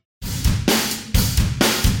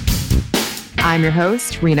I'm your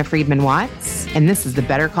host, Rena Friedman Watts, and this is the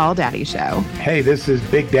Better Call Daddy Show. Hey, this is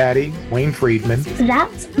Big Daddy, Wayne Friedman.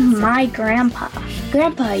 That's my grandpa.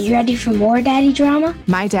 Grandpa, you ready for more daddy drama?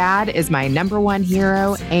 My dad is my number one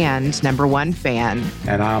hero and number one fan.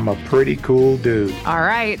 And I'm a pretty cool dude. All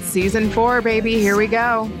right, season 4, baby. Here we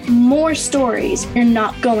go. More stories you're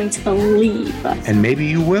not going to believe. And maybe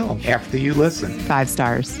you will after you listen. 5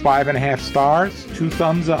 stars. 5.5 stars, 2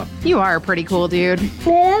 thumbs up. You are a pretty cool dude.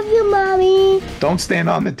 Love you, Mommy. Don't stand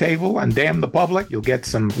on the table and damn the public. You'll get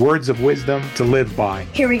some words of wisdom to live by.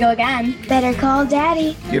 Here we go again. Better call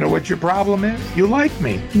Daddy. You know what your problem is? You like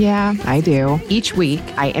me. Yeah, I do. Each week,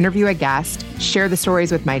 I interview a guest, share the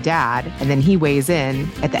stories with my dad, and then he weighs in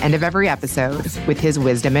at the end of every episode with his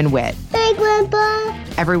wisdom and wit. Hey, Grandpa.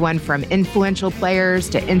 Everyone from influential players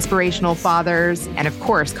to inspirational fathers, and of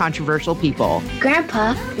course, controversial people.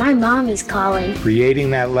 Grandpa, my mommy's calling.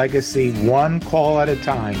 Creating that legacy one call at a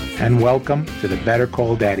time. And welcome to the Better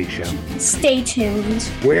Call Daddy Show. Stay tuned.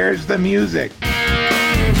 Where's the music?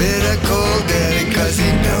 Better call Daddy 'cause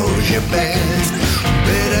he knows you best.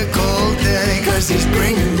 Better call Daddy 'cause he's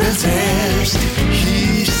bringing the test.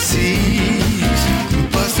 He sees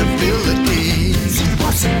possibilities.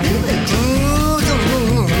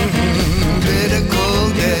 Ooh, better call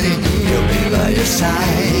Daddy, he'll be by your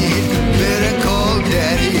side. Better call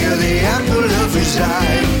Daddy, you're the apple of his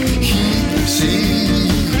eye. He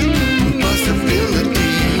sees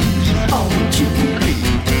possibilities. Oh, you agree?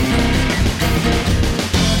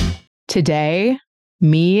 Today,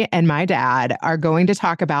 me and my dad are going to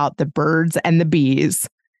talk about the birds and the bees,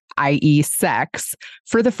 i.e. sex,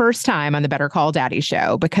 for the first time on the Better Call Daddy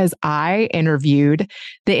Show, because I interviewed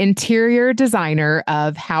the interior designer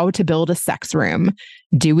of How to Build a Sex Room.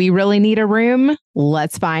 Do we really need a room?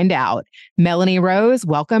 Let's find out. Melanie Rose,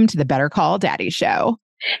 welcome to the Better Call Daddy Show.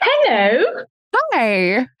 Hello.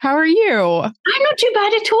 Hi, how are you? I'm not too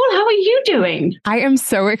bad at all. How are you doing? I am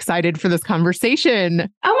so excited for this conversation.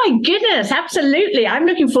 Oh my goodness, absolutely. I'm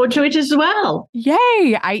looking forward to it as well.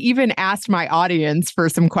 Yay. I even asked my audience for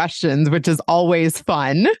some questions, which is always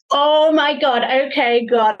fun. Oh my God. Okay,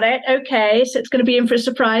 got it. Okay, so it's going to be in for a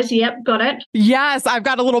surprise. Yep, got it. Yes, I've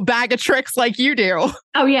got a little bag of tricks like you do.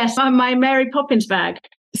 Oh yes, my Mary Poppins bag.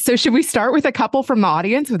 So should we start with a couple from the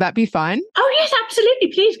audience? Would that be fun? Oh yes,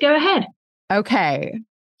 absolutely. Please go ahead. Okay.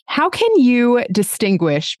 How can you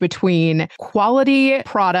distinguish between quality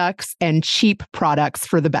products and cheap products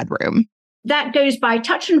for the bedroom? That goes by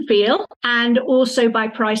touch and feel and also by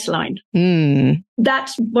price line.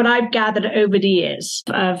 That's what I've gathered over the years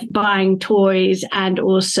of buying toys and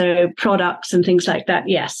also products and things like that.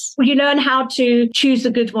 Yes. You learn how to choose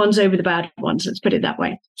the good ones over the bad ones. Let's put it that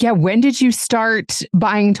way. Yeah. When did you start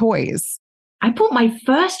buying toys? I bought my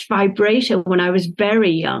first vibrator when I was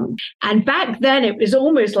very young. And back then it was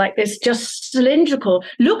almost like this just cylindrical,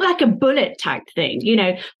 looked like a bullet type thing. You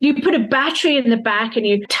know, you put a battery in the back and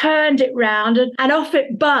you turned it round and off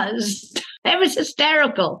it buzzed. It was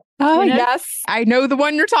hysterical. Oh, you know? Yes. I know the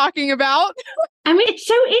one you're talking about. I mean, it's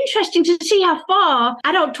so interesting to see how far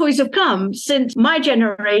adult toys have come since my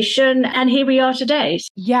generation. And here we are today.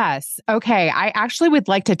 Yes. Okay. I actually would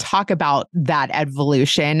like to talk about that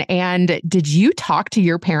evolution. And did you talk to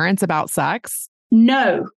your parents about sex?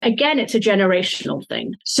 No, again, it's a generational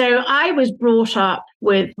thing. So I was brought up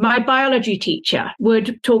with my biology teacher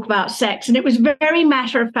would talk about sex, and it was very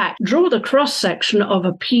matter of fact, draw the cross section of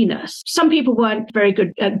a penis. Some people weren't very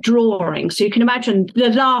good at drawing. So you can imagine the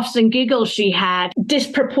laughs and giggles she had,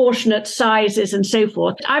 disproportionate sizes and so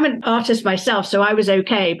forth. I'm an artist myself, so I was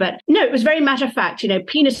okay. But no, it was very matter of fact,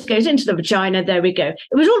 penis goes into the vagina. There we go.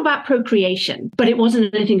 It was all about procreation, but it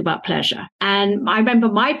wasn't anything about pleasure. And I remember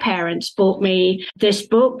my parents bought me this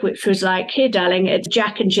book, which was like, here, darling, it's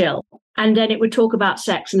Jack and Jill. And then it would talk about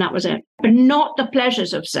sex, and that was it. But not the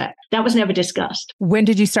pleasures of sex. That was never discussed. When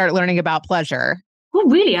did you start learning about pleasure? Well,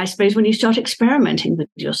 really, I suppose when you start experimenting with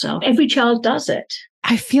yourself. Every child does it.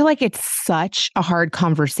 I feel like it's such a hard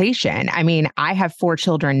conversation. I mean, I have 4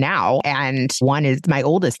 children now, and my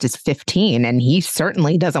oldest is 15, and he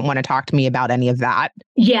certainly doesn't want to talk to me about any of that.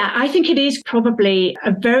 Yeah, I think it is probably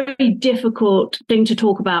a very difficult thing to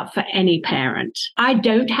talk about for any parent. I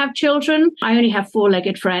don't have children. I only have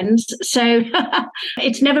 4-legged friends. So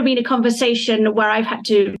it's never been a conversation where I've had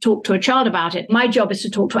to talk to a child about it. My job is to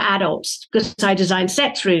talk to adults because I design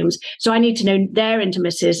sex rooms. So I need to know their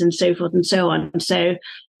intimacies and so forth and so on. So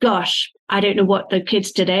gosh, I don't know what the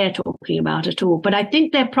kids today are talking about at all, but I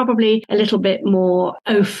think they're probably a little bit more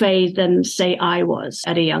au fait than, say, I was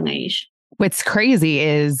at a young age. What's crazy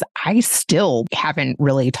is I still haven't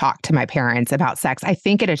really talked to my parents about sex. I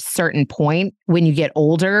think at a certain point when you get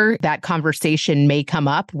older, that conversation may come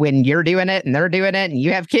up when you're doing it and they're doing it and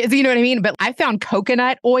you have kids, you know what I mean? But I found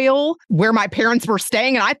coconut oil where my parents were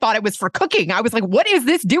staying and I thought it was for cooking. I was like, what is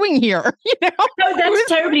this doing here? You know? Oh, that's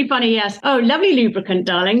terribly funny. Yes. Oh, lovely lubricant,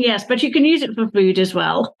 darling. Yes. But you can use it for food as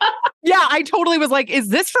well. Yeah, I totally was like, is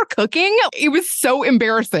this for cooking? It was so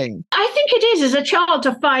embarrassing. I think it is as a child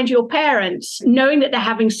to find your parents knowing that they're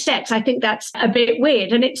having sex. I think that's a bit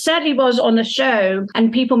weird. And it certainly was on the show.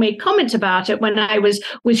 And people made comments about it when I was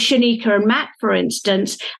with Shanika and Matt, for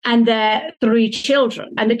instance, and their 3 children.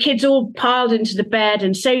 And the kids all piled into the bed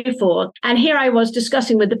and so forth. And here I was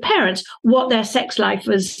discussing with the parents what their sex life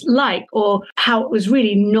was like or how it was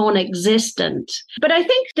really non-existent. But I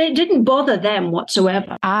think they didn't bother them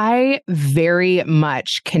whatsoever. I very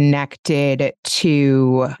much connected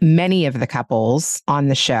to many of the couples on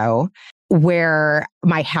the show where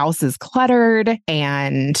my house is cluttered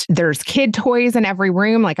and there's kid toys in every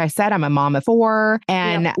room. Like I said, I'm a mom of 4.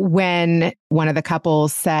 And when one of the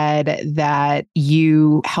couples said that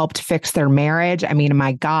you helped fix their marriage, I mean,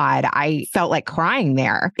 my God, I felt like crying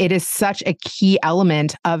there. It is such a key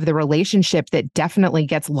element of the relationship that definitely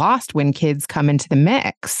gets lost when kids come into the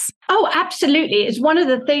mix. Oh, absolutely. It's one of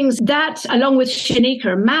the things that, along with Shanika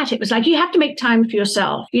and Matt, it was like, you have to make time for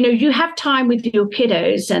yourself. You know, you have time with your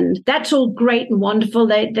kiddos and that's all great and wonderful.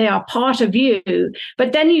 They are part of you,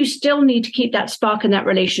 but then you still need to keep that spark and that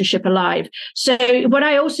relationship alive. So what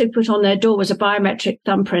I also put on their door was a biometric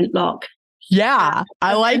thumbprint lock. Yeah,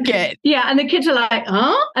 I like it. Yeah. And the kids are like,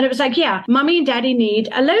 huh? And it was like, yeah, mommy and daddy need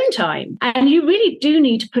alone time. And you really do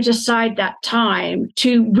need to put aside that time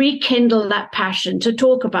to rekindle that passion, to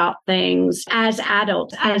talk about things as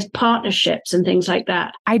adults, as partnerships and things like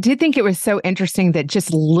that. I did think it was so interesting that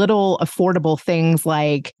just little affordable things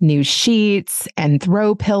like new sheets and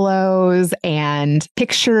throw pillows and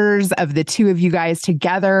pictures of the 2 of you guys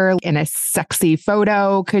together in a sexy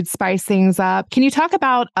photo could spice things up. Can you talk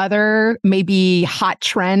about other maybe hot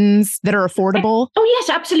trends that are affordable? Oh, yes,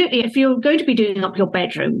 absolutely. If you're going to be doing up your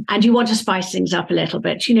bedroom and you want to spice things up a little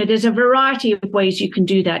bit, you know, there's a variety of ways you can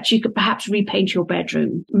do that. You could perhaps repaint your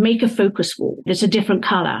bedroom, make a focus wall that's a different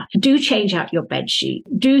color. Do change out your bed sheet.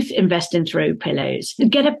 Do invest in throw pillows.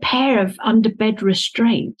 Get a pair of underbed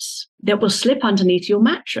restraints that will slip underneath your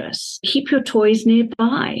mattress. Keep your toys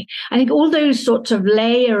nearby. I think all those sorts of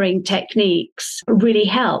layering techniques really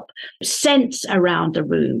help. Scents around the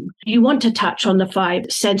room. You want to touch on the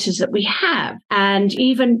 5 senses that we have, and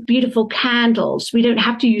even beautiful candles. We don't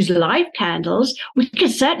have to use live candles. We can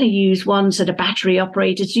certainly use ones that are battery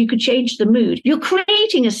operated, so you could change the mood. You're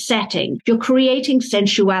creating a setting. You're creating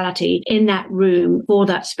sensuality in that room for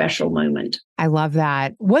that special moment. I love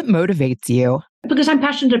that. What motivates you? Because I'm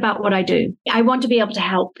passionate about what I do. I want to be able to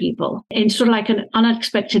help people in sort of like an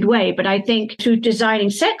unexpected way. But I think through designing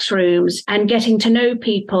sex rooms and getting to know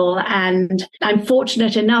people, and I'm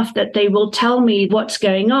fortunate enough that they will tell me what's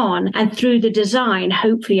going on. And through the design,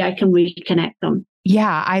 hopefully I can reconnect them.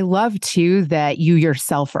 Yeah, I love too that you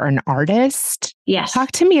yourself are an artist. Yes.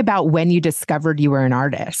 Talk to me about when you discovered you were an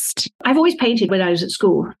artist. I've always painted when I was at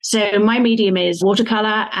school. So my medium is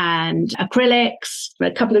watercolor and acrylics.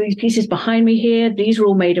 A couple of these pieces behind me here, these are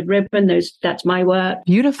all made of ribbon. That's my work.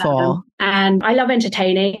 Beautiful. And I love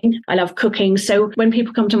entertaining. I love cooking. So when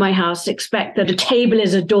people come to my house, expect that the table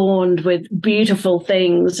is adorned with beautiful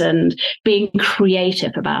things and being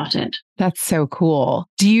creative about it. That's so cool.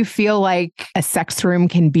 Do you feel like a sex room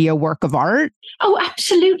can be a work of art? Oh,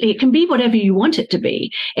 absolutely. It can be whatever you want it to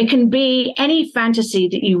be. It can be any fantasy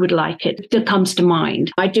that you would like it that comes to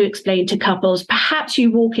mind. I do explain to couples, perhaps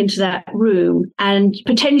you walk into that room and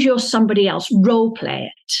pretend you're somebody else, role play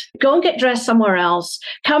it. Go and get dressed somewhere else,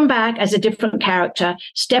 come back as a different character,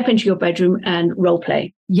 step into your bedroom and role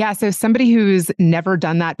play. Yeah. So somebody who's never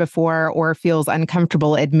done that before or feels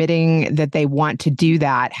uncomfortable admitting that they want to do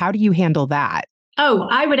that, how do you handle that? Oh,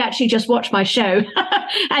 I would actually just watch my show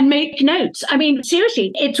and make notes. I mean,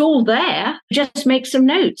 seriously, it's all there. Just make some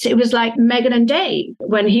notes. It was like Megan and Dave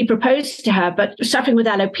when he proposed to her, but suffering with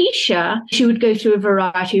alopecia, she would go through a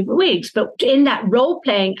variety of wigs. But in that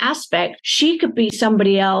role-playing aspect, she could be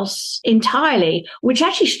somebody else entirely, which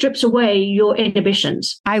actually strips away your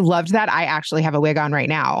inhibitions. I loved that. I actually have a wig on right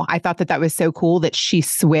now. I thought that was so cool that she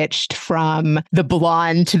switched from the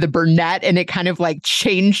blonde to the brunette and it kind of like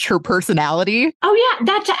changed her personality. Oh, yeah,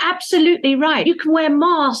 that's absolutely right. You can wear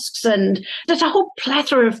masks and there's a whole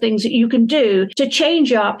plethora of things that you can do to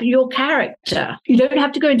change up your character. You don't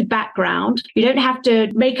have to go into background. You don't have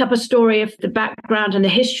to make up a story of the background and the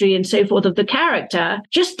history and so forth of the character,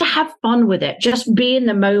 just to have fun with it. Just be in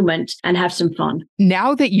the moment and have some fun.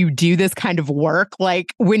 Now that you do this kind of work,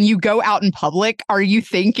 like when you go out in public, are you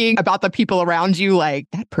thinking about the people around you like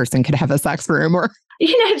that person could have a sex room or...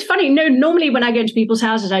 It's funny. No, normally when I go into people's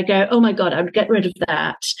houses, I go, oh my God, I would get rid of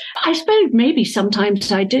that. I suppose maybe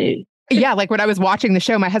sometimes I do. Yeah, like when I was watching the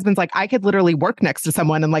show, my husband's like, I could literally work next to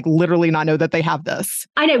someone and like literally not know that they have this.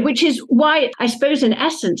 I know, which is why I suppose in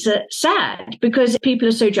essence it's sad because people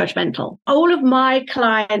are so judgmental. All of my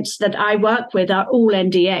clients that I work with are all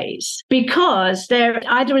NDAs because they're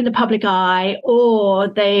either in the public eye or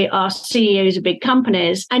they are CEOs of big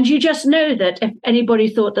companies. And you just know that if anybody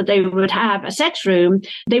thought that they would have a sex room,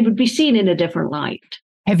 they would be seen in a different light.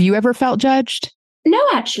 Have you ever felt judged? No,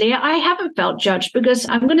 actually, I haven't felt judged because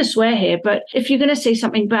I'm going to swear here, but if you're going to say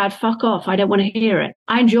something bad, fuck off. I don't want to hear it.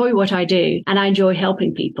 I enjoy what I do and I enjoy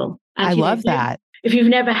helping people. And I love that. If you've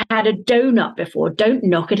never had a donut before, don't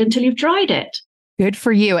knock it until you've tried it. Good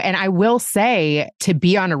for you. And I will say, to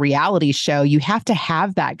be on a reality show, you have to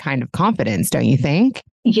have that kind of confidence, don't you think?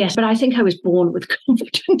 Yes, but I think I was born with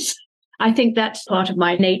confidence. I think that's part of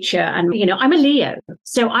my nature. And, I'm a Leo,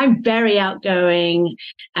 so I'm very outgoing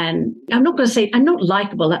and I'm not going to say I'm not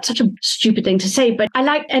likable. That's such a stupid thing to say, but I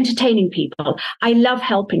like entertaining people. I love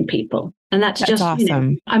helping people. And that's just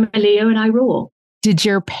awesome. I'm a Leo and I rule. Did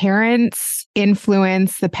your parents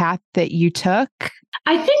influence the path that you took?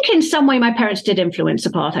 I think in some way my parents did influence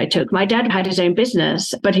the path I took. My dad had his own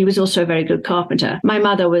business, but he was also a very good carpenter. My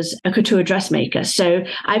mother was a couture dressmaker. So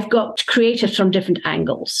I've got creatives from different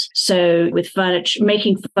angles. So with furniture,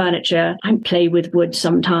 making furniture, I play with wood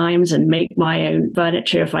sometimes and make my own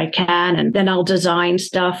furniture if I can. And then I'll design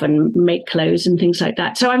stuff and make clothes and things like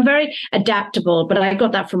that. So I'm very adaptable, but I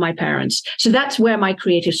got that from my parents. So that's where my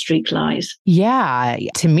creative streak lies. Yeah.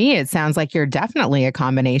 To me, it sounds like you're definitely a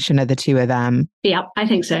combination of the two of them. Yeah, I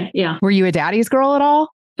think so. Yeah. Were you a daddy's girl at all?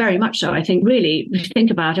 Very much so. I think really, if you think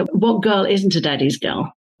about it, what girl isn't a daddy's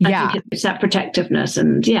girl? Yeah. I think it's that protectiveness.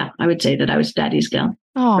 And yeah, I would say that I was daddy's girl.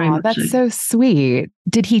 Oh, that's so sweet.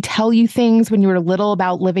 Did he tell you things when you were little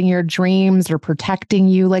about living your dreams or protecting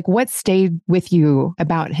you? Like what stayed with you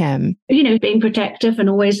about him? Being protective and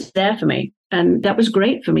always there for me. And that was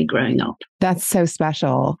great for me growing up. That's so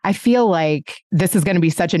special. I feel like this is going to be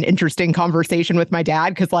such an interesting conversation with my dad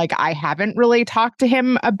because like I haven't really talked to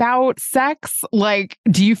him about sex. Like,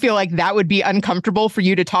 do you feel like that would be uncomfortable for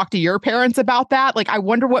you to talk to your parents about that? Like, I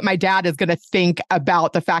wonder what my dad is going to think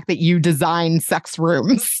about the fact that you design sex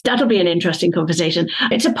rooms. That'll be an interesting conversation.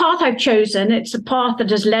 It's a path I've chosen. It's a path that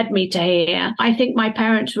has led me to here. I think my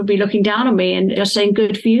parents would be looking down on me and just saying,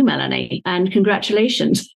 good for you, Melanie, and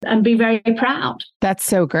congratulations, and be very proud. That's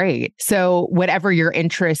so great. So whatever your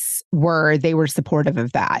interests were, they were supportive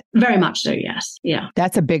of that. Very much so, yes. Yeah.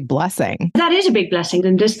 That's a big blessing. That is a big blessing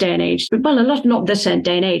in this day and age. Well, a lot, not this day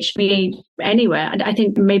and age, be anywhere. I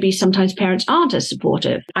think maybe sometimes parents aren't as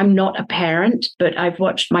supportive. I'm not a parent, but I've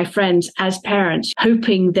watched my friends as parents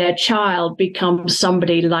hoping their child becomes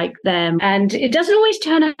somebody like them. And it doesn't always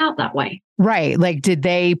turn out that way. Right. Like, did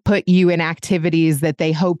they put you in activities that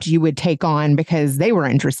they hoped you would take on because they were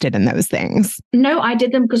interested in those things? No, I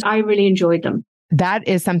did them because I really enjoyed them. That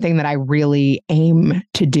is something that I really aim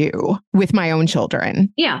to do with my own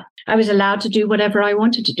children. Yeah. I was allowed to do whatever I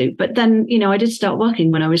wanted to do. But then, I did start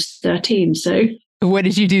working when I was 13. So what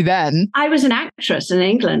did you do then? I was an actress in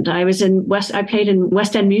England. I played in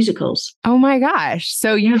West End musicals. Oh my gosh.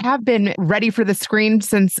 So you have been ready for the screen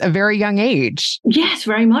since a very young age. Yes,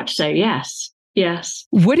 very much so. Yes. Yes.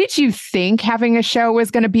 What did you think having a show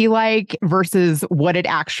was going to be like versus what it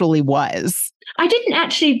actually was? I didn't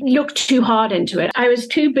actually look too hard into it. I was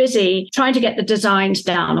too busy trying to get the designs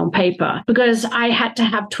down on paper because I had to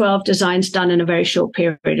have 12 designs done in a very short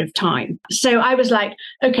period of time. So I was like,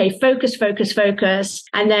 okay, focus, focus, focus.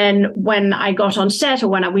 And then when I got on set or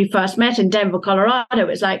when we first met in Denver, Colorado, it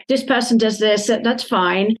was like, this person does this, that's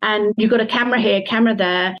fine. And you've got a camera here, camera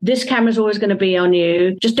there. This camera's always going to be on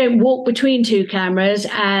you. Just don't walk between two cameras.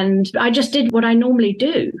 And I just did what I normally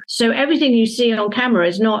do. So everything you see on camera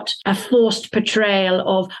is not a forced portrayal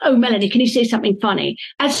of, oh, Melanie, can you say something funny?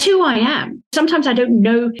 As who I am. Sometimes I don't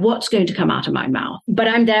know what's going to come out of my mouth, but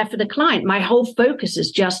I'm there for the client. My whole focus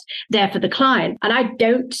is just there for the client, and I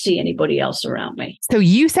don't see anybody else around me. So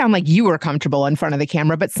you sound like you are comfortable in front of the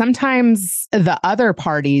camera, but sometimes the other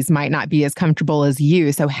parties might not be as comfortable as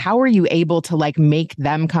you. So how are you able to like make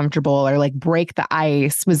them comfortable or like break the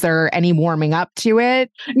ice? Was there any warming up to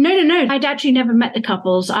it? No. I'd actually never met the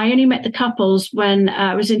couples. I only met the couples when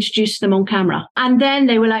I was introduced to them on camera. And then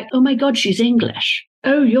they were like, oh my God, she's English.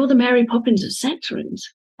 Oh, you're the Mary Poppins of sex rooms.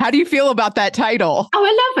 How do you feel about that title? Oh,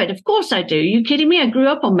 I love it. Of course I do. You kidding me? I grew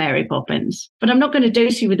up on Mary Poppins. But I'm not going to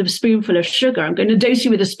dose you with a spoonful of sugar. I'm going to dose you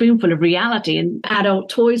with a spoonful of reality and adult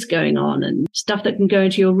toys going on and stuff that can go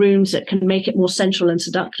into your rooms that can make it more sensual and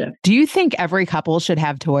seductive. Do you think every couple should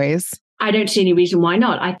have toys? I don't see any reason why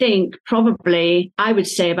not. I think probably, I would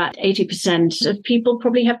say about 80% of people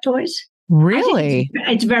probably have toys. Really?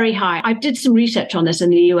 It's very high. I did some research on this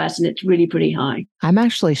in the US and it's really pretty high. I'm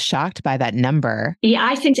actually shocked by that number. Yeah,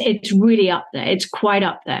 I think it's really up there. It's quite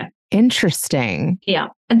up there. Interesting. Yeah.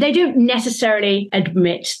 And they don't necessarily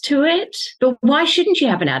admit to it, but why shouldn't you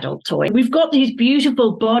have an adult toy? We've got these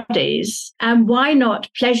beautiful bodies, and why not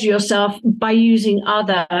pleasure yourself by using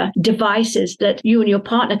other devices that you and your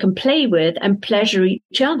partner can play with and pleasure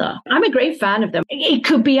each other? I'm a great fan of them. It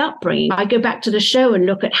could be upbringing. I go back to the show and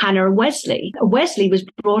look at Hannah and Wesley. Wesley was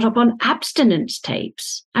brought up on abstinence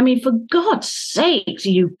tapes. I mean, for God's sakes,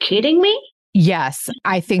 are you kidding me? Yes,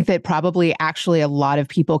 I think that probably actually a lot of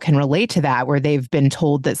people can relate to that, where they've been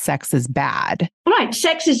told that sex is bad. Right.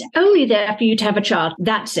 Sex is only there for you to have a child.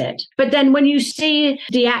 That's it. But then when you see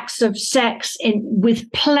the acts of sex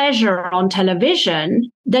with pleasure on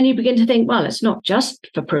television, then you begin to think, well, it's not just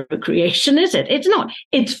for procreation, is it? It's not.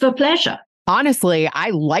 It's for pleasure. Honestly, I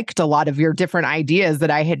liked a lot of your different ideas that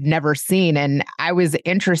I had never seen. And I was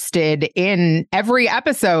interested in every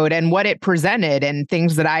episode and what it presented and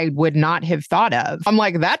things that I would not have thought of. I'm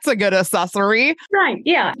like, that's a good accessory. Right.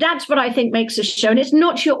 Yeah. That's what I think makes a show. And it's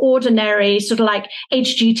not your ordinary sort of like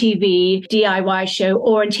HGTV DIY show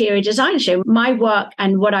or interior design show. My work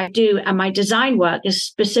and what I do and my design work is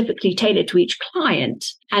specifically tailored to each client.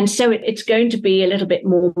 And so it's going to be a little bit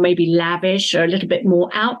more maybe lavish or a little bit more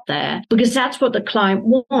out there, because that's what the client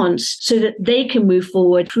wants so that they can move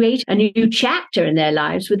forward, create a new chapter in their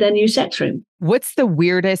lives with their new sex room. What's the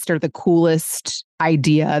weirdest or the coolest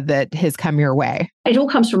idea that has come your way? It all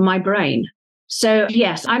comes from my brain. So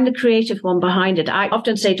yes, I'm the creative one behind it. I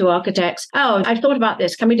often say to architects, oh, I've thought about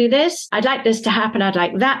this. Can we do this? I'd like this to happen. I'd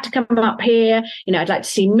like that to come up here. I'd like to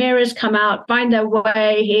see mirrors come out, find their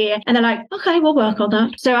way here. And they're like, okay, we'll work on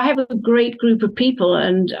that. So I have a great group of people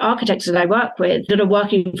and architects that I work with that are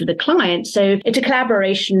working for the client. So it's a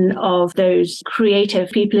collaboration of those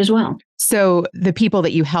creative people as well. So the people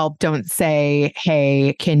that you help don't say,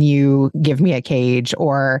 hey, can you give me a cage?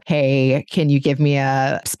 Or, hey, can you give me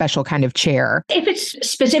a special kind of chair? If it's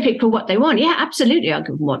specific for what they want, yeah, absolutely. I'll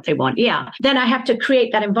give them what they want. Yeah. Then I have to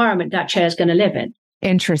create that environment that chair is going to live in.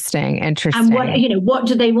 Interesting. And what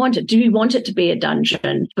do they want it? Do you want it to be a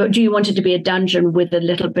dungeon? But do you want it to be a dungeon with a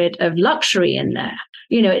little bit of luxury in there?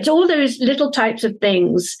 It's all those little types of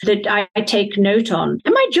things that I take note on.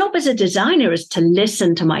 And my job as a designer is to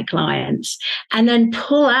listen to my clients and then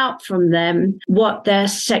pull out from them what their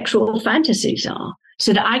sexual fantasies are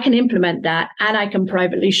so that I can implement that and I can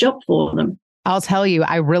privately shop for them. I'll tell you,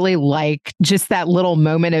 I really like just that little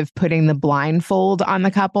moment of putting the blindfold on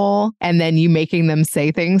the couple and then you making them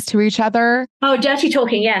say things to each other. Oh, dirty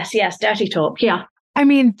talking. Yes, dirty talk. Yeah. I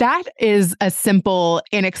mean, that is a simple,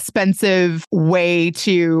 inexpensive way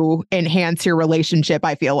to enhance your relationship,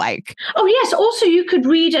 I feel like. Oh, yes. Also, you could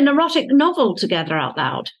read an erotic novel together out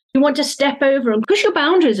loud. You want to step over and push your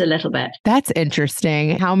boundaries a little bit. That's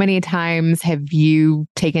interesting. How many times have you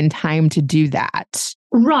taken time to do that?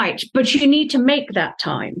 Right, but you need to make that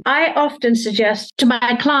time. I often suggest to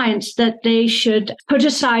my clients that they should put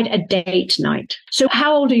aside a date night. So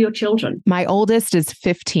how old are your children? My oldest is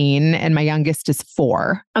 15 and my youngest is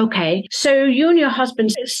 4. Okay, so you and your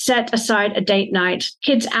husband set aside a date night,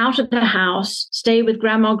 kids out of the house, stay with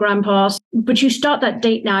grandma, grandpa, but you start that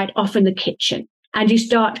date night off in the kitchen. And you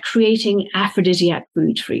start creating aphrodisiac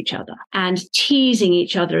food for each other and teasing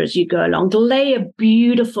each other as you go along. Lay a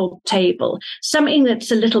beautiful table, something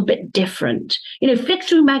that's a little bit different. Flick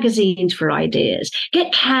through magazines for ideas.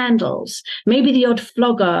 Get candles, maybe the odd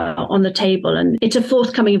flogger on the table, and it's a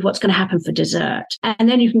forthcoming of what's going to happen for dessert. And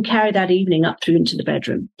then you can carry that evening up through into the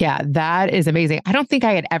bedroom. Yeah, that is amazing. I don't think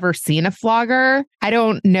I had ever seen a flogger. I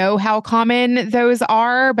don't know how common those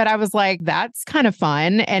are, but I was like, that's kind of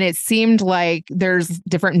fun. And it seemed like there's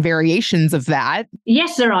different variations of that.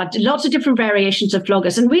 Yes, there are lots of different variations of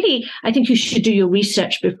floggers. And really, I think you should do your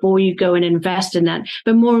research before you go and invest in that.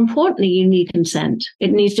 But more importantly, you need consent.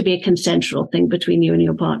 It needs to be a consensual thing between you and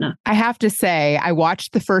your partner. I have to say, I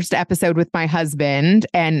watched the first episode with my husband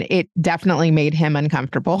and it definitely made him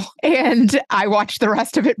uncomfortable. And I watched the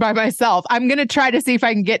rest of it by myself. I'm going to try to see if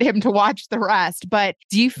I can get him to watch the rest. But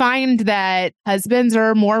do you find that husbands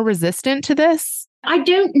are more resistant to this? I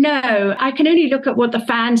don't know. I can only look at what the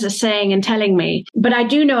fans are saying and telling me. But I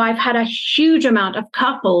do know I've had a huge amount of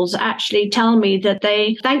couples actually tell me that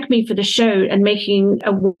they thank me for the show and making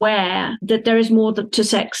aware that there is more to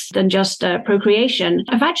sex than just procreation.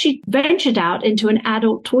 I've actually ventured out into an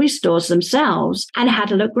adult toy stores themselves and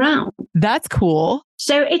had a look around. That's cool.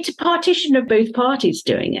 So it's a partition of both parties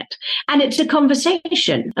doing it. And it's a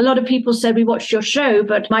conversation. A lot of people said, we watched your show,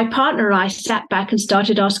 but my partner and I sat back and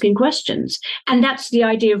started asking questions. And that's the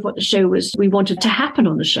idea of what the show was, we wanted to happen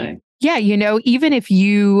on the show. Yeah, even if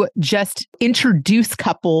you just introduce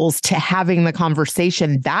couples to having the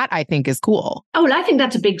conversation, that I think is cool. Oh, well, I think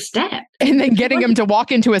that's a big step. And then getting them to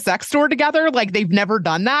walk into a sex store together, like they've never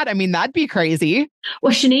done that. I mean, that'd be crazy.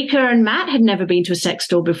 Well, Shanika and Matt had never been to a sex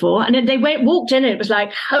store before. And then they walked in and it was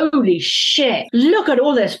like, holy shit, look at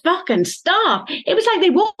all this fucking stuff. It was like they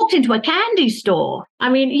walked into a candy store. I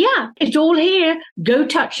mean, yeah, it's all here. Go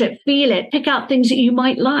touch it, feel it, pick out things that you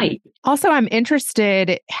might like. Also, I'm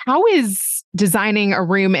interested, how is designing a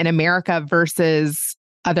room in America versus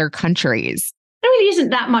other countries? There really isn't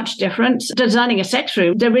that much difference. Designing a sex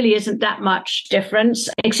room, there really isn't that much difference,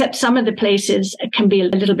 except some of the places can be a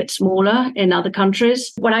little bit smaller in other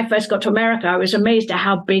countries. When I first got to America, I was amazed at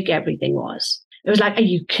how big everything was. It was like, are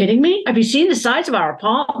you kidding me? Have you seen the size of our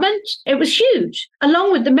apartment? It was huge.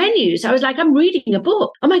 Along with the menus, I was like, I'm reading a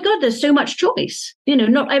book. Oh my God, there's so much choice.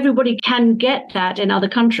 Not everybody can get that in other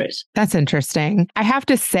countries. That's interesting. I have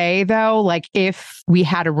to say, though, like if we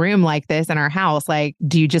had a room like this in our house, like,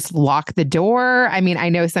 do you just lock the door? I mean, I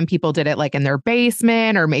know some people did it like in their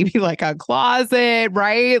basement or maybe like a closet,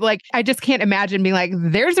 right? Like, I just can't imagine being like,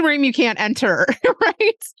 there's a room you can't enter,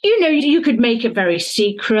 right? You could make it very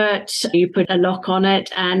secret. You put a lock on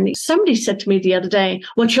it. And somebody said to me the other day,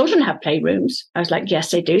 well, children have playrooms. I was like,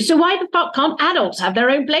 yes, they do. So why the fuck can't adults have their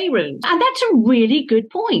own playrooms? And that's a really good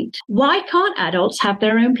point. Why can't adults have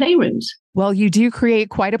their own playrooms? Well, you do create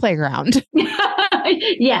quite a playground.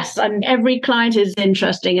 Yes. And every client is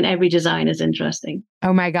interesting and every design is interesting.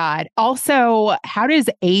 Oh my God. Also, how does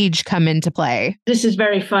age come into play? This is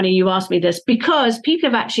very funny you asked me this because people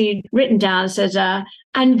have actually written down, says,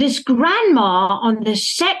 and this grandma on the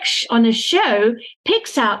show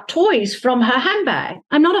picks out toys from her handbag.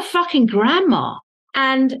 I'm not a fucking grandma.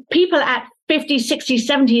 And people at 50, 60,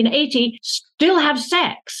 70, and 80 still have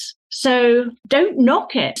sex. So don't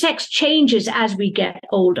knock it. Sex changes as we get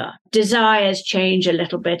older. Desires change a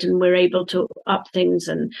little bit and we're able to up things.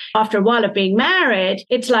 And after a while of being married,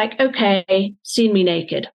 it's like, okay, seen me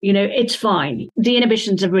naked. It's fine. The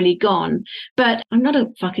inhibitions have really gone. But I'm not a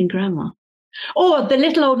fucking grandma. Or the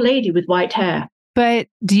little old lady with white hair. But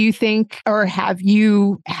do you think, or have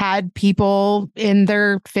you had people in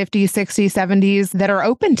their 50s, 60s, 70s that are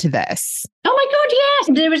open to this? Oh my God,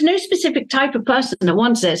 yes. There is no specific type of person that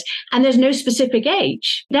wants this, and there's no specific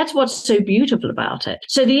age. That's what's so beautiful about it.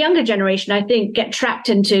 So the younger generation, I think, get trapped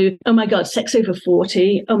into, oh my God, sex over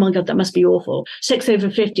 40. Oh my God, that must be awful. Sex over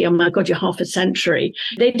 50. Oh my God, you're half a century.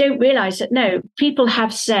 They don't realize that, no, people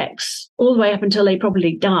have sex all the way up until they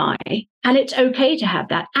probably die. And it's okay to have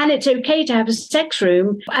that. And it's okay to have a sex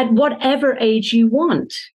room at whatever age you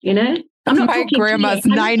want, My grandma's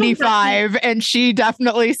 95 and she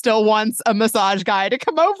definitely still wants a massage guy to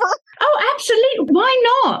come over. Oh, absolutely.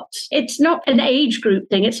 Why not? It's not an age group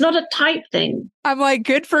thing. It's not a type thing. I'm like,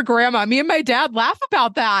 good for grandma. Me and my dad laugh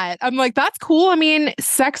about that. I'm like, that's cool. I mean,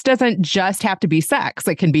 sex doesn't just have to be sex.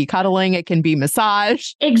 It can be cuddling. It can be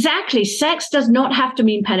massage. Exactly. Sex does not have to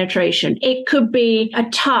mean penetration. It could be a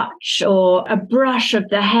touch or a brush of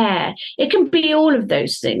the hair. It can be all of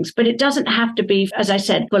those things, but it doesn't have to be, as I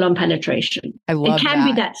said, full on penetration. I love it can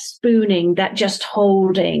be that spooning, that just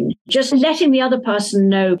holding, just letting the other person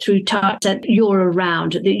know through touch that you're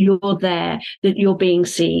around, that you're there, that you're being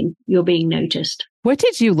seen, you're being noticed. What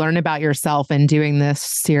did you learn about yourself in doing this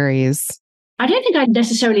series? I don't think I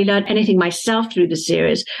necessarily learned anything myself through the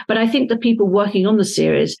series, but I think the people working on the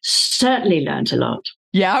series certainly learned a lot.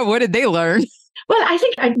 Yeah, what did they learn? Well, I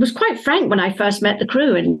think I was quite frank when I first met the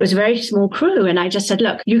crew, and it was a very small crew. And I just said,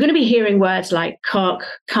 look, you're going to be hearing words like cock,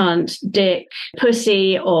 cunt, dick,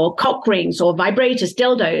 pussy, or cock rings, or vibrators,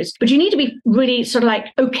 dildos. But you need to be really sort of like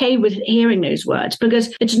okay with hearing those words,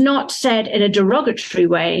 because it's not said in a derogatory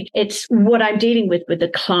way. It's what I'm dealing with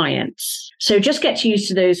the clients. So just get used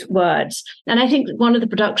to those words. And I think one of the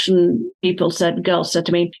production girls said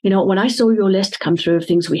to me, you know, when I saw your list come through of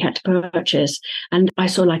things we had to purchase, and I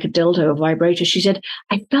saw like a dildo or vibrator, she said,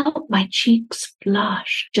 I felt my cheeks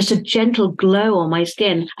flush, just a gentle glow on my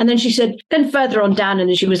skin. And then she said, then further on down, and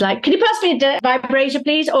then she was like, can you pass me a vibrator,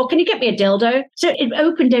 please? Or can you get me a dildo? So it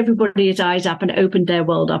opened everybody's eyes up and opened their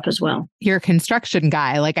world up as well. You're a construction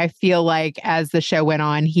guy. Like, I feel like as the show went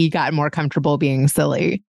on, he got more comfortable being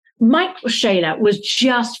silly. Mike Shaler was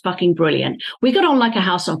just fucking brilliant. We got on like a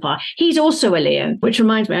house on fire. He's also a Leo, which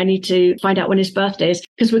reminds me, I need to find out when his birthday is,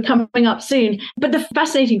 because we're coming up soon. But the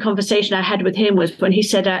fascinating conversation I had with him was when he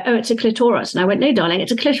said, oh, it's a clitoris. And I went, no, darling,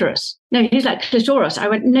 it's a clitoris. No, he's like, clitoris. I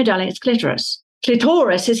went, no, darling, it's clitoris.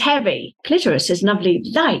 Clitoris is heavy. Clitoris is lovely,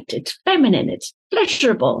 light. It's feminine. It's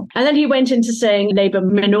pleasurable. And then he went into saying labor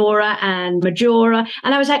minora and majora.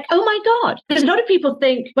 And I was like, oh my God. Because a lot of people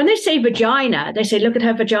think when they say vagina, they say, look at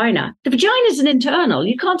her vagina. The vagina is an internal.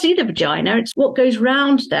 You can't see the vagina. It's what goes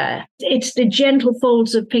round there. It's the gentle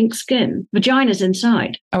folds of pink skin. Vagina's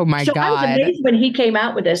inside. Oh my God. I was amazed when he came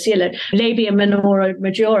out with this, labia minora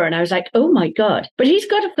majora. And I was like, oh my God. But he's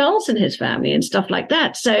got girls in his family and stuff like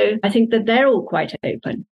that. So I think that they're all quite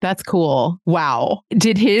open. That's cool. Wow.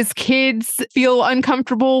 Did his kids feel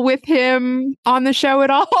uncomfortable with him on the show at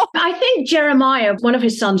all? I think Jeremiah, one of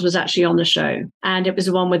his sons, was actually on the show. And it was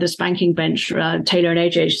the one with the spanking bench, Taylor and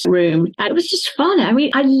AJ's room. And it was just fun. I mean,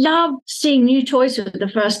 I love seeing new toys for the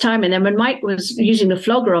first time. And then when Mike was using the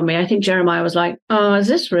flogger on me, I think Jeremiah was like, oh, is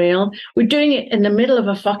this real? We're doing it in the middle of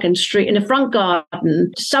a fucking street, in the front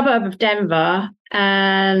garden, suburb of Denver.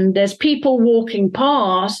 And there's people walking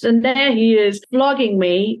past, and there he is flogging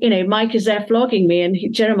me. Mike is there flogging me. And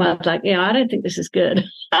Jeremiah's like, I don't think this is good.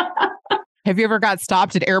 Have you ever got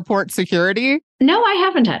stopped at airport security? No, I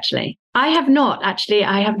haven't actually. I have not.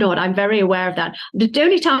 I'm very aware of that. The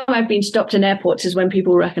only time I've been stopped in airports is when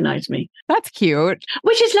people recognize me. That's cute.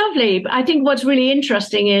 Which is lovely. But I think what's really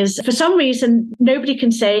interesting is, for some reason, nobody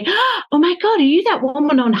can say, oh my God, are you that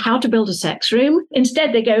woman on How to Build a Sex Room?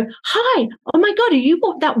 Instead, they go, hi, oh my God, are you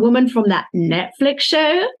that woman from that Netflix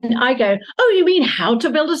show? And I go, oh, you mean How to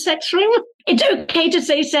Build a Sex Room? It's okay to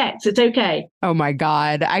say sex. It's okay. Oh my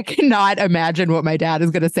God. I cannot imagine what my dad is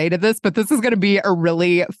going to say to this, but this is going to be a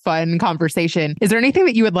really fun conversation. Is there anything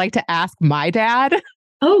that you would like to ask my dad?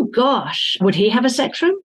 Oh gosh. Would he have a sex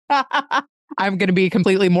room? I'm going to be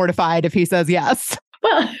completely mortified if he says yes.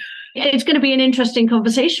 Well, it's going to be an interesting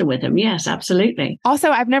conversation with him. Yes, absolutely.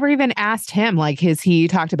 Also, I've never even asked him, has he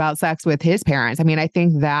talked about sex with his parents? I mean, I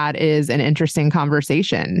think that is an interesting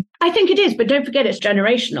conversation. I think it is, but don't forget it's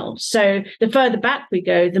generational. So the further back we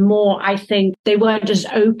go, the more I think they weren't as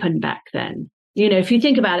open back then. If you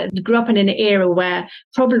think about it, we grew up in an era where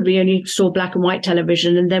probably only saw black and white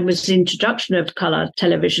television, and then was the introduction of color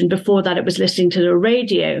television. Before that, it was listening to the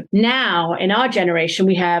radio. Now, in our generation,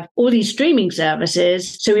 we have all these streaming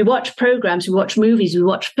services. So we watch programs, we watch movies, we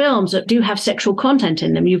watch films that do have sexual content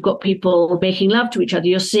in them. You've got people making love to each other.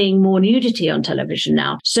 You're seeing more nudity on television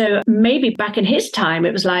now. So maybe back in his time,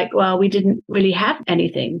 it was like, well, we didn't really have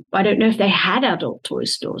anything. I don't know if they had adult toy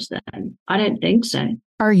stores then. I don't think so.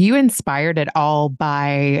 Are you inspired at all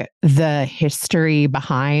by the history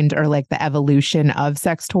behind, or the evolution of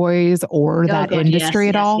sex toys or that industry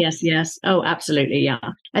at all? Yes. Oh, absolutely. Yeah.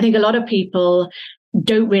 I think a lot of people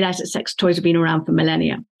don't realize that sex toys have been around for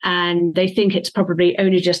millennia. And they think it's probably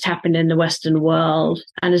only just happened in the Western world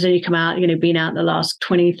and has only come out, been out in the last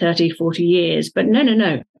 20, 30, 40 years. But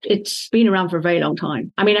no. It's been around for a very long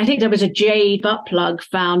time. I mean, I think there was a jade butt plug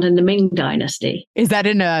found in the Ming Dynasty. Is that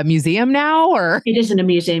in a museum now, or? It is in a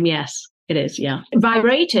museum, yes. It is, yeah.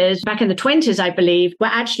 Vibrators back in the 20s, I believe, were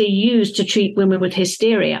actually used to treat women with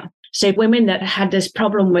hysteria. So women that had this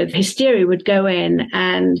problem with hysteria would go in,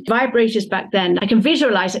 and vibrators back then, I can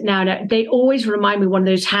visualize it now. They always remind me of one of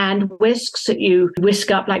those hand whisks that you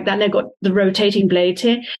whisk up like that. And they've got the rotating blades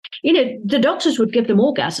here. The doctors would give them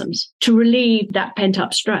orgasms to relieve that pent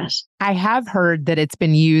up stress. I have heard that it's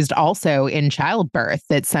been used also in childbirth,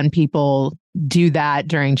 that some people do that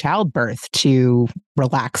during childbirth to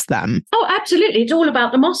relax them. Oh, absolutely. It's all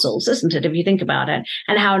about the muscles, isn't it? If you think about it,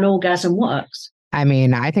 and how an orgasm works. I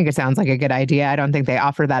mean, I think it sounds like a good idea. I don't think they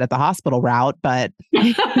offer that at the hospital route, but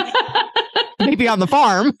maybe on the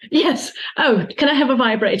farm. Yes. Oh, can I have a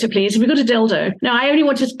vibrator, please? Have we got a dildo? No, I only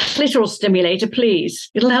want a clitoral stimulator, please.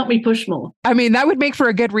 It'll help me push more. I mean, that would make for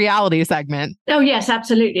a good reality segment. Oh, yes,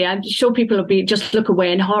 absolutely. I'm sure people will be just look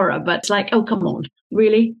away in horror, but it's like, oh, come on.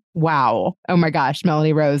 Really? Wow. Oh my gosh,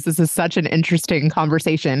 Melanie Rose, this is such an interesting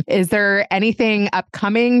conversation. Is there anything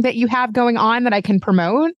upcoming that you have going on that I can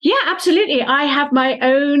promote? Yeah, absolutely. I have my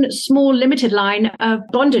own small limited line of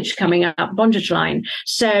bondage coming up, bondage line.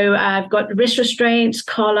 So I've got wrist restraints,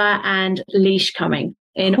 collar, and leash coming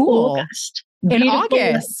in August. In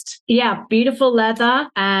August. Yeah, beautiful leather.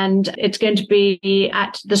 And it's going to be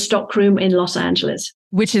at the Stockroom in Los Angeles.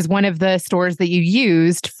 Which is one of the stores that you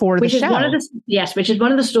used for the show. Which is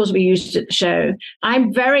one of the stores we used at the show.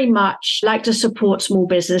 I'm very much like to support small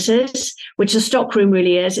businesses, which the Stockroom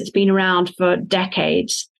really is. It's been around for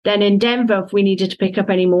decades. Then in Denver, if we needed to pick up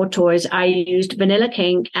any more toys, I used Vanilla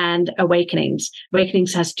Kink and Awakenings.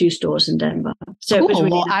 Awakenings has 2 stores in Denver. So cool. It was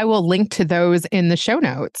really well, I will link to those in the show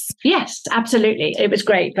notes. Yes, absolutely. It was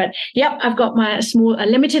great. But yep, I've got my it's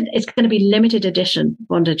going to be limited edition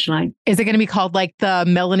bondage line. Is it going to be called like the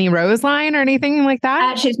Melanie Rose line or anything like that?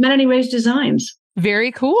 Actually, it's Melanie Rose Designs.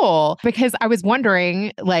 Very cool. Because I was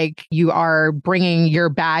wondering, like, you are bringing your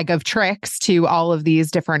bag of tricks to all of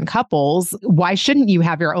these different couples. Why shouldn't you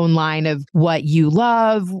have your own line of what you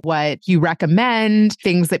love, what you recommend,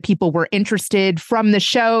 things that people were interested from the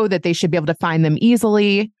show that they should be able to find them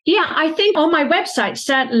easily? Yeah, I think on my website,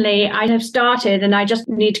 certainly I have started and I just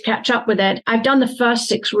need to catch up with it. I've done the first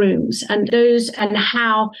 6 rooms and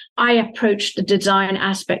how I approach the design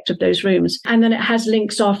aspect of those rooms. And then it has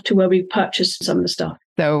links off to where we purchased some of the stuff.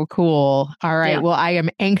 So cool. All right. Yeah. Well, I am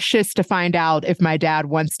anxious to find out if my dad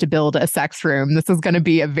wants to build a sex room. This is going to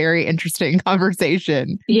be a very interesting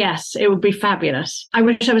conversation. Yes, it would be fabulous. I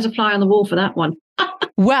wish I was a fly on the wall for that one.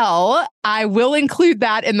 Well, I will include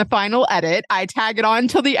that in the final edit. I tag it on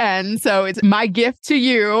till the end. So it's my gift to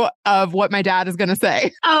you of what my dad is going to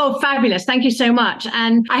say. Oh, fabulous. Thank you so much.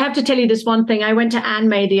 And I have to tell you this one thing. I went to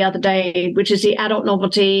Anime the other day, which is the Adult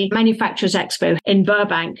Novelty Manufacturers Expo in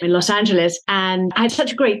Burbank in Los Angeles. And I had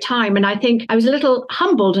such a great time. And I think I was a little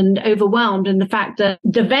humbled and overwhelmed in the fact that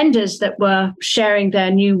the vendors that were sharing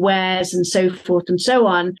their new wares and so forth and so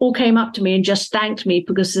on all came up to me and just thanked me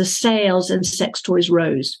because the sales and sex toys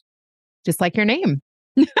rose. Just like your name.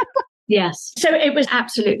 Yes. So it was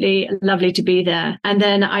absolutely lovely to be there. And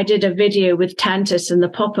then I did a video with Tantus and the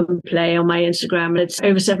Pop and Play on my Instagram. And it's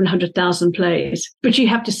over 700,000 plays. But you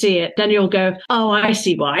have to see it. Then you'll go, oh, I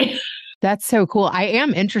see why. That's so cool. I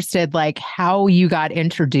am interested, like, how you got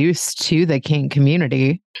introduced to the kink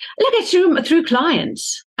community. Look, it's through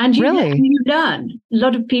clients. And you learn. A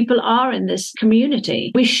lot of people are in this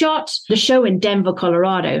community. We shot the show in Denver,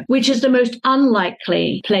 Colorado, which is the most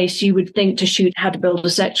unlikely place you would think to shoot How to Build a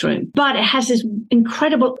Sex Room. But it has this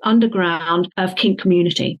incredible underground of kink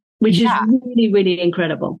community, which is really, really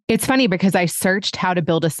incredible. It's funny because I searched how to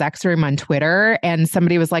build a sex room on Twitter and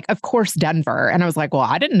somebody was like, of course, Denver. And I was like, well,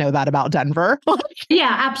 I didn't know that about Denver.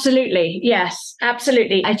 Yeah, absolutely. Yes,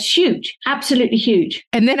 absolutely. It's huge. Absolutely huge.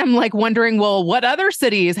 And then I'm like wondering, well, what other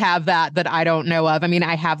cities have that I don't know of? I mean,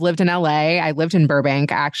 I have lived in LA. I lived in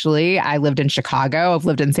Burbank, actually. I lived in Chicago. I've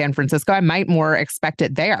lived in San Francisco. I might more expect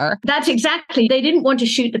it there. That's exactly. They didn't want to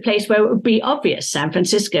shoot the place where it would be obvious. San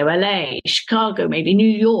Francisco, LA, Chicago, maybe New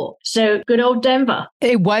York. So good old Denver.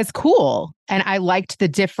 It was cool. And I liked the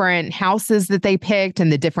different houses that they picked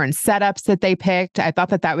and the different setups that they picked. I thought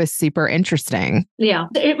that was super interesting. Yeah,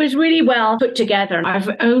 it was really well put together. I've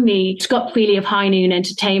only Scott Feely of High Noon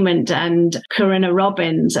Entertainment and Corinna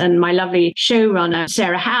Robbins and my lovely showrunner,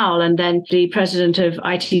 Sarah Howell, and then the president of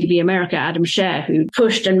ITV America, Adam Scher, who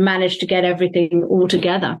pushed and managed to get everything all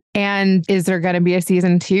together. And is there going to be a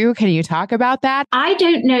season 2? Can you talk about that? I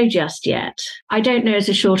don't know just yet. I don't know is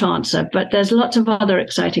a short answer, but there's lots of other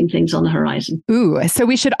exciting things on the horizon. Ooh, so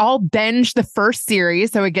we should all binge the first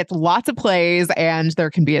series so it gets lots of plays and there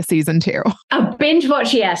can be a season 2. A binge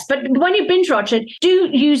watch, yes. But when you binge watch it, do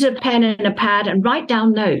use a pen and a pad and write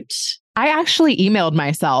down notes. I actually emailed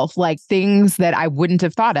myself like things that I wouldn't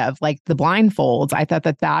have thought of, like the blindfolds. I thought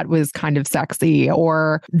that was kind of sexy,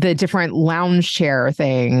 or the different lounge chair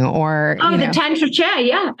thing, or the Tantra chair.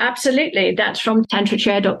 Yeah, absolutely. That's from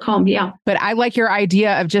tantrachair.com. Yeah. But I like your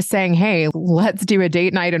idea of just saying, hey, let's do a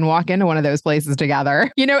date night and walk into one of those places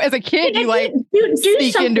together. You know, as a kid, You do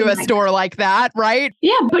sneak something into a like store like that, right?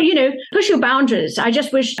 Yeah, but push your boundaries. I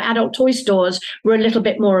just wish adult toy stores were a little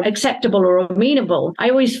bit more acceptable or amenable. I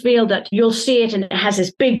always feel that you'll see it and it has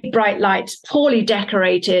this big bright lights, poorly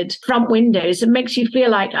decorated front windows. It makes you feel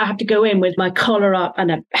like I have to go in with my collar up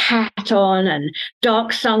and a hat on and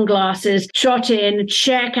dark sunglasses, trot in,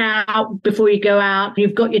 check out before you go out.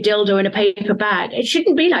 You've got your dildo in a paper bag. It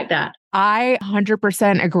shouldn't be like that. I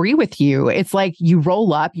 100% agree with you. It's like you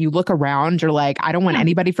roll up, you look around, you're like, I don't want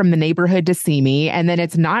anybody from the neighborhood to see me. And then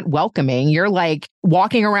it's not welcoming. You're like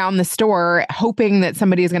walking around the store hoping that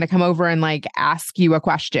somebody is going to come over and like ask you a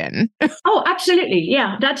question. Oh, absolutely.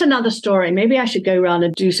 Yeah, that's another story. Maybe I should go around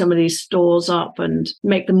and do some of these stores up and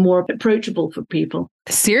make them more approachable for people.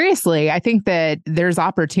 Seriously, I think that there's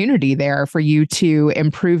opportunity there for you to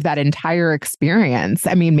improve that entire experience.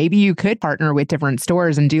 I mean, maybe you could partner with different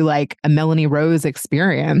stores and do like a Melanie Rose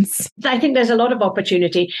experience. I think there's a lot of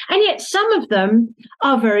opportunity. And yet some of them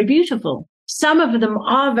are very beautiful. Some of them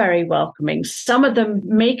are very welcoming. Some of them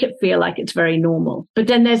make it feel like it's very normal. But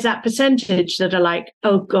then there's that percentage that are like,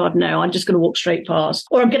 oh God, no, I'm just going to walk straight past,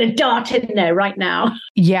 or I'm going to dart in there right now.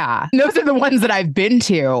 Yeah, those are the ones that I've been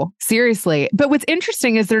to. Seriously. But what's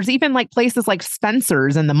interesting is there's even like places like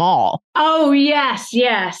Spencer's in the mall. Oh, yes,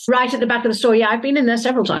 yes. Right at the back of the store. Yeah, I've been in there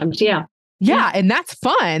several times. Yeah. Yeah, and that's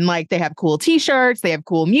fun. Like they have cool t-shirts, they have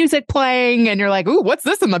cool music playing, and you're like, ooh, what's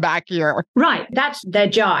this in the back here? Right. That's their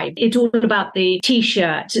jive. It's all about the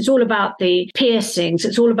t-shirts. It's all about the piercings.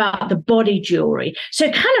 It's all about the body jewelry. So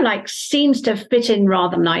it kind of like seems to fit in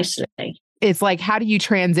rather nicely. It's like, how do you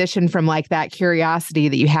transition from like that curiosity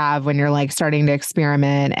that you have when you're like starting to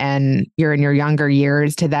experiment and you're in your younger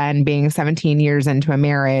years to then being 17 years into a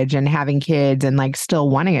marriage and having kids and like still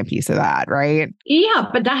wanting a piece of that, right? Yeah,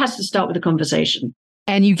 but that has to start with a conversation.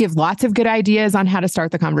 And you give lots of good ideas on how to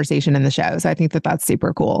start the conversation in the show. So I think that that's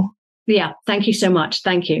super cool. Yeah, thank you so much.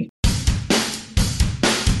 Thank you.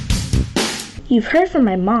 You've heard from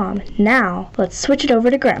my mom. Now, let's switch it over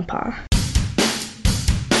to Grandpa.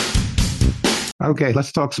 Okay,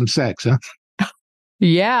 let's talk some sex, huh?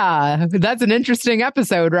 Yeah, that's an interesting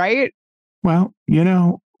episode, right? Well,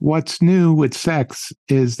 what's new with sex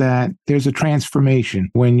is that there's a transformation.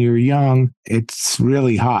 When you're young, it's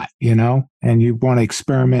really hot, and you want to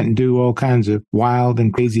experiment and do all kinds of wild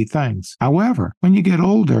and crazy things. However, when you get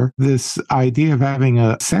older, this idea of having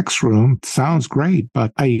a sex room sounds great,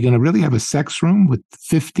 but are you going to really have a sex room with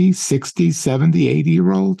 50, 60, 70,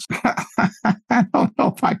 80-year-olds? I don't know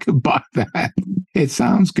if I could buy that. It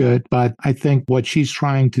sounds good, but I think what she's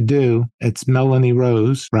trying to do, it's Melanie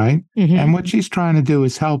Rose, right? Mm-hmm. And what she's trying to do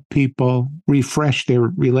is help people refresh their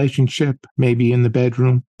relationship, maybe in the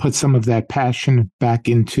bedroom, put some of that passion back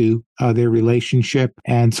into their relationship,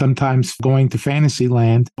 and sometimes going to fantasy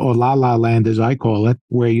land, or la la land as I call it,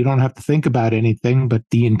 where you don't have to think about anything but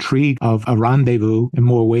the intrigue of a rendezvous in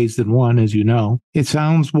more ways than one, as you know. It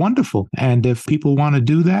sounds wonderful. And if people want to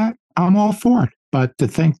do that, I'm all for it. But to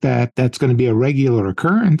think that that's going to be a regular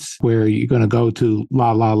occurrence where you're going to go to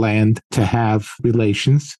La La Land to have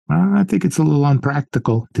relations, I think it's a little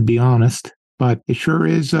unpractical, to be honest. But it sure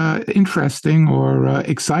is interesting or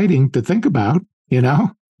exciting to think about,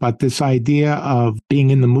 But this idea of being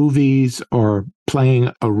in the movies or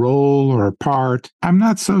playing a role or a part, I'm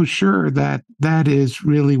not so sure that that is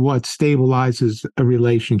really what stabilizes a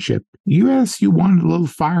relationship. Yes, you want a little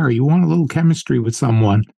fire, you want a little chemistry with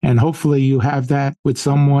someone, and hopefully you have that with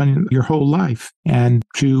someone your whole life. And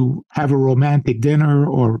to have a romantic dinner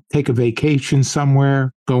or take a vacation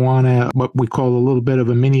somewhere, go on what we call a little bit of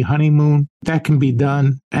a mini honeymoon, that can be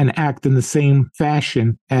done and act in the same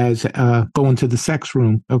fashion as going to the sex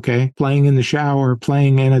room, okay? Playing in the shower,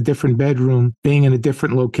 playing in a different bedroom, being in a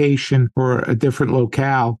different location or a different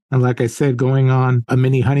locale. And like I said, going on a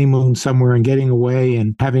mini honeymoon somewhere and getting away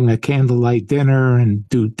and having a candlelight dinner and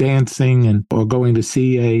do dancing or going to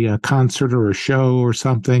see a concert or a show or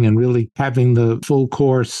something and really having the full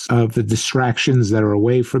course of the distractions that are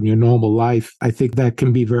away from your normal life. I think that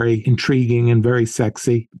can be very intriguing and very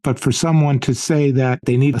sexy. But for someone to say that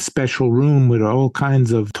they need a special room with all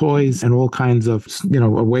kinds of toys and all kinds of,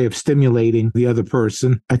 a way of stimulating the other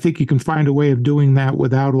person, I think you can find a way of doing that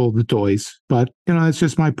without all the toys. But, that's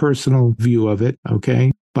just my personal view of it,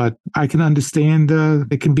 okay? But I can understand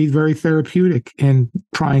it can be very therapeutic in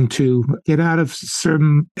trying to get out of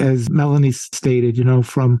some, as Melanie stated,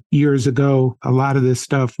 from years ago, a lot of this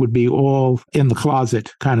stuff would be all in the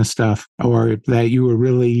closet kind of stuff, or that you were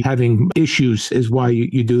really having issues is why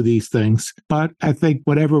you do these things. But I think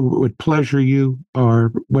whatever would pleasure you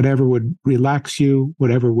or whatever would relax you,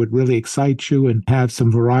 whatever would really excite you and have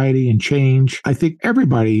some variety and change, I think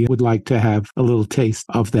everybody would like to have a little taste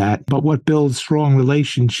of that. But what builds strong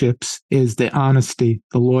relationships is the honesty,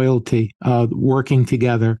 the loyalty, working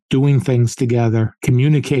together, doing things together,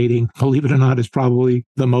 communicating, believe it or not, is probably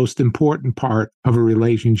the most important part of a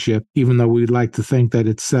relationship, even though we'd like to think that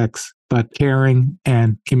it's sex. But caring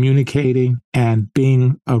and communicating and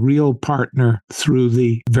being a real partner through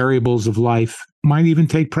the variables of life might even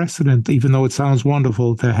take precedent, even though it sounds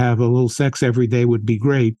wonderful to have a little sex every day would be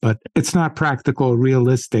great, but it's not practical or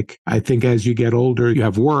realistic. I think as you get older, you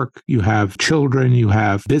have work, you have children, you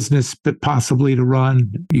have business possibly to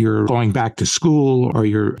run, you're going back to school, or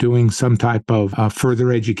you're doing some type of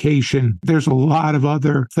further education. There's a lot of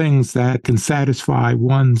other things that can satisfy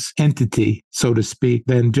one's entity, so to speak,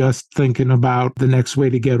 than just thinking about the next way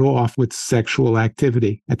to get off with sexual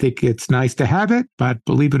activity. I think it's nice to have it, but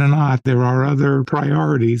believe it or not, there are other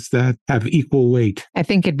priorities that have equal weight. I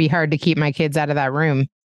think it'd be hard to keep my kids out of that room.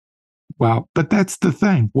 Well, but that's the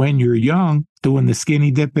thing. When you're young, doing the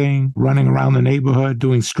skinny dipping, running around the neighborhood,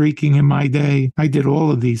 doing streaking in my day, I did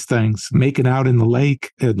all of these things, making out in the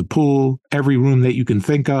lake, the pool, every room that you can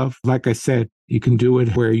think of. Like I said, you can do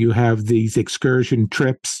it where you have these excursion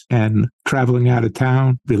trips and traveling out of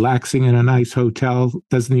town, relaxing in a nice hotel.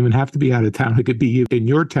 Doesn't even have to be out of town. It could be in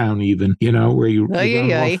your town even, where you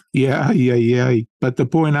run off. Yeah. But the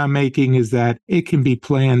point I'm making is that it can be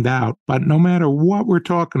planned out. But no matter what we're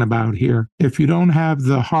talking about here, if you don't have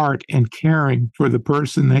the heart and caring for the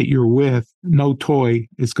person that you're with, no toy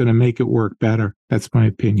is going to make it work better. That's my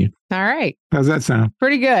opinion. All right. How's that sound?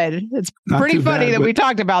 Pretty good. It's Not pretty too funny bad, that but- we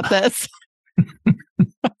talked about this.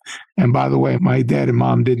 And by the way, my dad and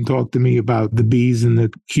mom didn't talk to me about the B's and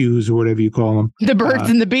the Q's or whatever you call them. The birds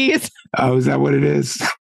and the bees. Oh, is that what it is?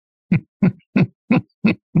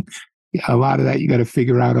 Yeah, a lot of that you got to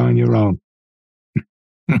figure out on your own.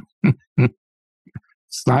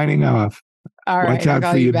 Signing off. All right. Watch out I'll for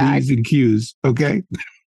call you your back. B's and Q's, okay?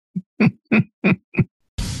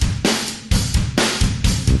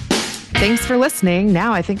 Thanks for listening.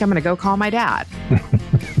 Now I think I'm going to go call my dad.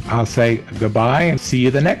 I'll say goodbye and see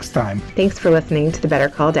you the next time. Thanks for listening to the Better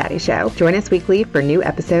Call Daddy Show. Join us weekly for new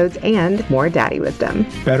episodes and more daddy wisdom.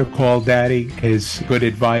 Better Call Daddy is good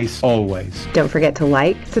advice always. Don't forget to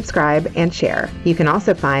like, subscribe, and share. You can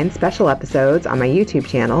also find special episodes on my YouTube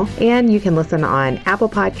channel, and you can listen on Apple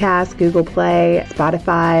Podcasts, Google Play,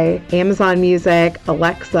 Spotify, Amazon Music,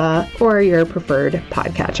 Alexa, or your preferred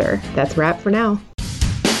podcatcher. That's a wrap for now.